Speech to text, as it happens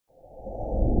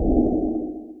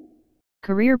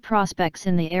Career prospects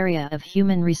in the area of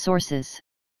human resources.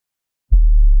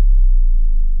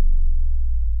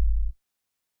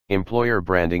 Employer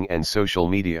branding and social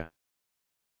media.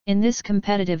 In this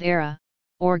competitive era,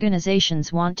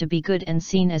 organizations want to be good and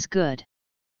seen as good.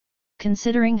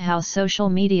 Considering how social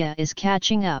media is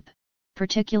catching up,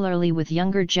 particularly with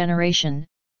younger generation,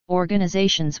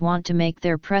 organizations want to make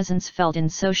their presence felt in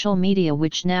social media,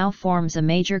 which now forms a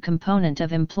major component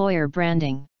of employer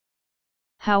branding.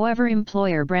 However,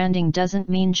 employer branding doesn't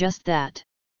mean just that.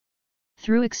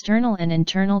 Through external and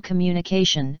internal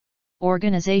communication,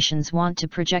 organizations want to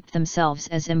project themselves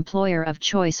as employer of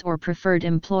choice or preferred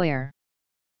employer.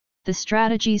 The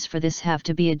strategies for this have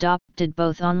to be adopted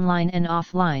both online and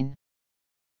offline.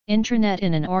 Intranet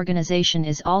in an organization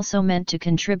is also meant to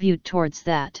contribute towards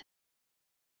that.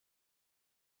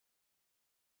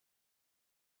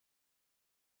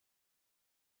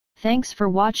 Thanks for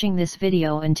watching this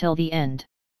video until the end.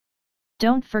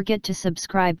 Don't forget to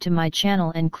subscribe to my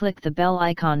channel and click the bell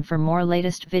icon for more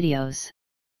latest videos.